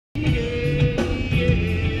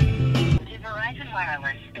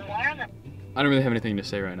I don't really have anything to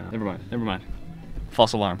say right now. Never mind. Never mind.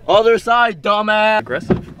 False alarm. Other side, dumbass.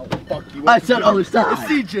 Aggressive. Oh, fuck you. I said other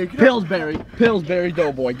side. Pillsbury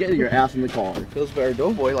Doughboy, get your ass in the car. Pillsbury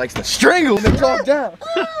Doughboy likes to strangle and talk down.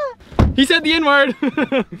 He said the N-word.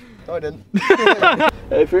 No, I didn't.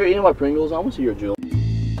 Hey, if you're eating my Pringles, I want to see your jewel.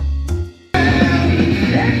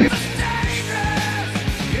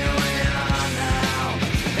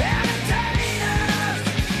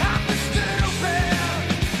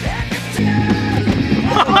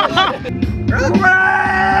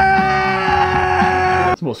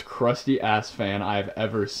 That's the most crusty ass fan I've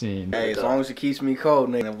ever seen. Hey, as long as it keeps me cold,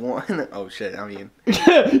 nigga. One. Oh shit, I mean. You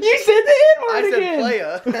said the N-word I again. said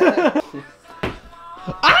playa.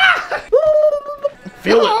 Ah!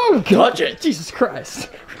 Feel it. Touch it. Jesus Christ.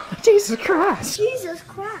 Jesus Christ. Jesus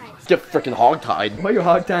Christ. Get freaking hog-tied. Why are you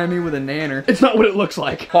hog-tying me with a nanner? It's not what it looks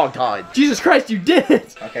like. Hog-tied. Jesus Christ, you did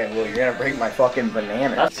it. Okay, well, you're gonna break my fucking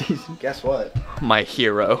banana. Guess what? My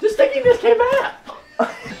hero. Just thinking this came back.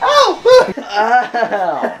 Ow!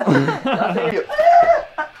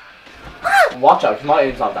 Watch out, cause my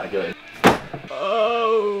aim's not that good.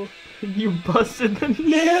 Oh, you busted the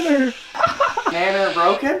nanner. Nanner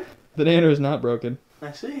broken? The nanner is not broken.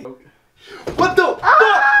 I see. Okay. What the?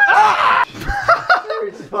 Ah!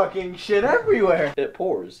 There's fucking shit everywhere. It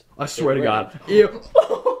pours. I swear to God. Ew.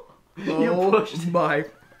 You pushed my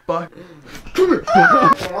fuck. What's going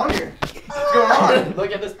on here? What's going on?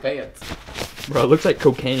 Look at this pants. Bro, it looks like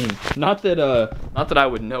cocaine. Not that I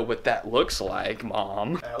would know what that looks like,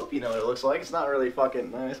 Mom. I hope you know what it looks like. It's not really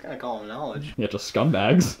fucking. It's kind of common knowledge. You're just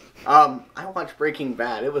scumbags. I watched Breaking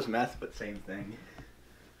Bad. It was meth, but same thing.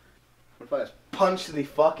 What if I just punched the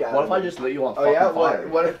fuck out What of if I you? just lit you on Oh fucking yeah, fire?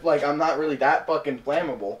 what if like I'm not really that fucking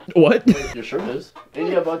flammable? What? Your shirt is. And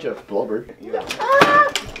you have a bunch of blubber.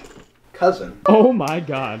 Cousin. Oh my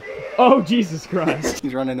God. Oh Jesus Christ.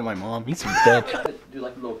 He's running into my mom. He's dead. Do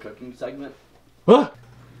like a little cooking segment. Ah!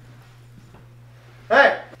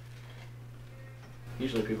 Hey!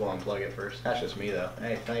 Usually people unplug it first. That's just me though.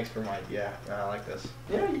 Hey, thanks for my, I like this.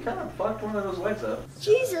 Yeah, you kind of fucked one of those legs up.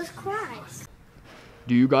 Jesus Christ.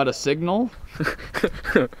 Do you got a signal?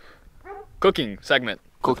 Cooking segment.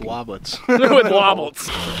 Cooking. Woblets. With wobbles.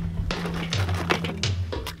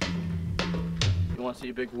 You want to see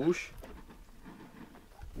a big whoosh?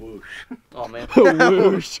 Whoosh. Oh man.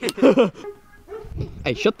 Whoosh.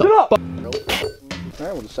 Hey, shut the fuck up.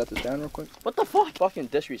 Alright, we'll just set this down real quick. What the fuck? Fucking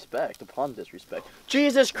disrespect upon disrespect.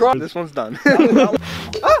 Jesus Christ! This one's done.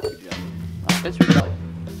 Disrespect.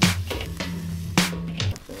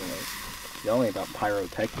 You're only about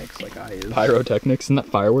pyrotechnics like I is. Pyrotechnics, isn't that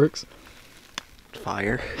fireworks?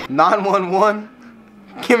 Fire. 911.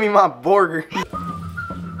 Give me my burger.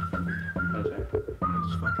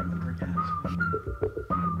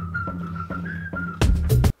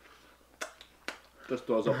 Just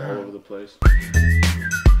throws up all over the place.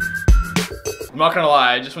 I'm not gonna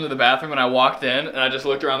lie, I just went to the bathroom and I walked in and I just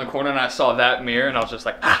looked around the corner and I saw that mirror and I was just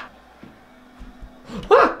like, ah!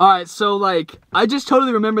 Alright, so like, I just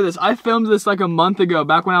totally remember this. I filmed this like a month ago,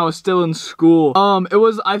 back when I was still in school. It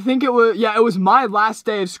was my last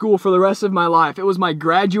day of school for the rest of my life. It was my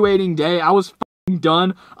graduating day. I was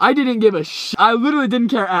done. I didn't give a shit. I literally didn't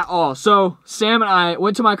care at all. So Sam and I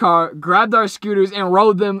went to my car, grabbed our scooters, and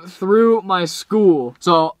rode them through my school.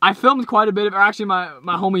 So I filmed quite a bit of, or actually my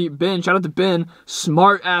homie Ben, shout out to Ben,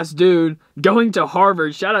 smart ass dude, going to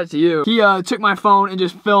Harvard, shout out to you. He took my phone and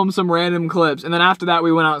just filmed some random clips, and then after that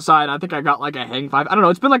we went outside. I think I got like a hang five. I don't know,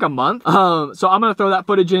 it's been like a month. So I'm gonna throw that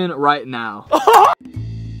footage in right now.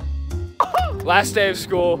 Last day of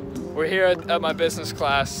school. We're here at my business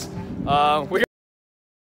class.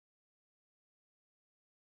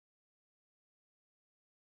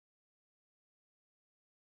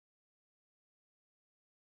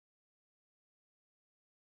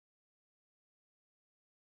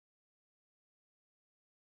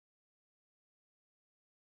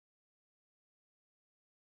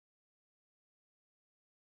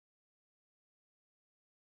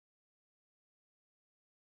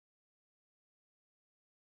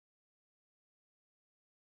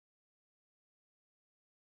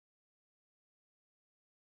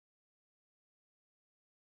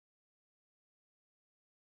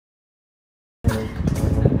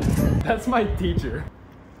 That's my teacher.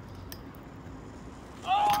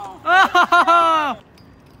 Oh.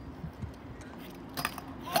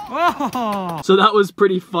 Oh. So that was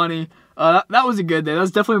pretty funny. That was a good day. That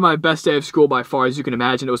was definitely my best day of school by far, as you can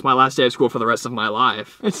imagine. It was my last day of school for the rest of my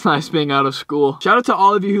life. It's nice being out of school. Shout out to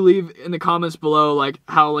all of you who leave in the comments below, like,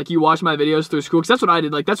 how, like, you watch my videos through school, because that's what I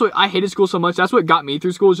did. Like, that's what I hated school so much. That's what got me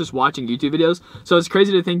through school, is just watching YouTube videos. So it's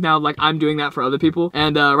crazy to think now, like, I'm doing that for other people.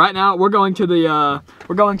 And right now, we're going to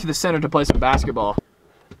the center to play some basketball.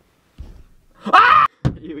 Ah!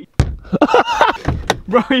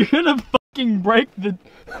 Bro, you're gonna fucking break the...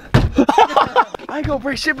 I ain't gonna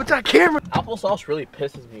break shit with that camera. Applesauce really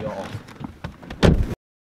pisses me off.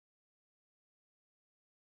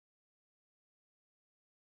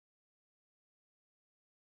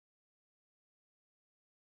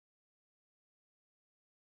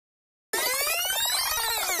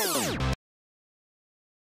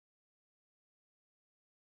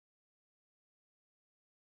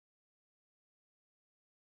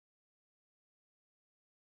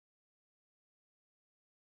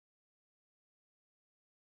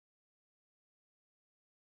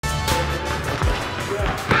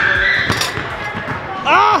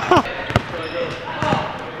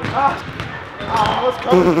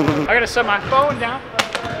 I gotta set my phone down.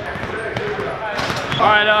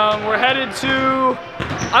 Alright, we're headed to...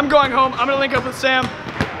 I'm going home. I'm gonna link up with Sam.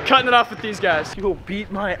 Cutting it off with these guys. She will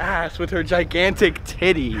beat my ass with her gigantic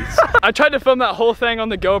titties. I tried to film that whole thing on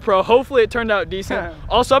the GoPro. Hopefully it turned out decent.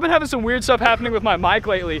 Also, I've been having some weird stuff happening with my mic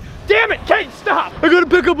lately. Damn it, Kate, stop! I gotta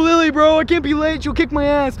pick up Lily, bro. I can't be late. She'll kick my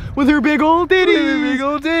ass with her big old titties. Big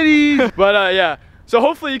old titties. But yeah. So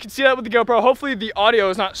hopefully you can see that with the GoPro. Hopefully the audio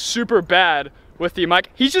is not super bad with the mic.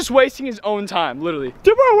 He's just wasting his own time, literally.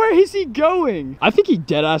 Dude, bro, where is he going? I think he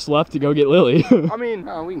dead-ass left to go get Lily. I mean,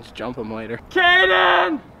 we can just jump him later.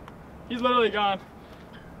 Caden! He's literally gone.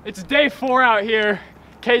 It's day 4 out here.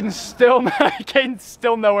 Caden's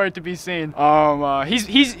still nowhere to be seen.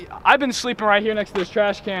 I've been sleeping right here next to this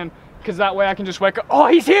trash can, because that way I can just wake up. Oh,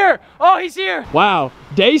 he's here! Oh, he's here! Wow,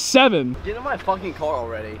 day 7. Get in my fucking car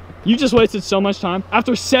already. You just wasted so much time.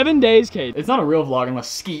 After 7 days, Cade. It's not a real vlog unless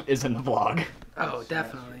Skeet is in the vlog. Oh,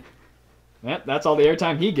 definitely. Yep, that's all the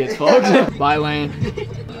airtime he gets, folks. Bye, Lane.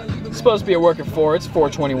 It's supposed to be a work at 4. It's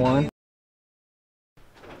 4:21.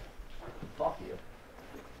 Fuck you.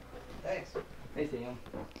 Thanks. Hey, Sam.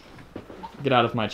 Get out of my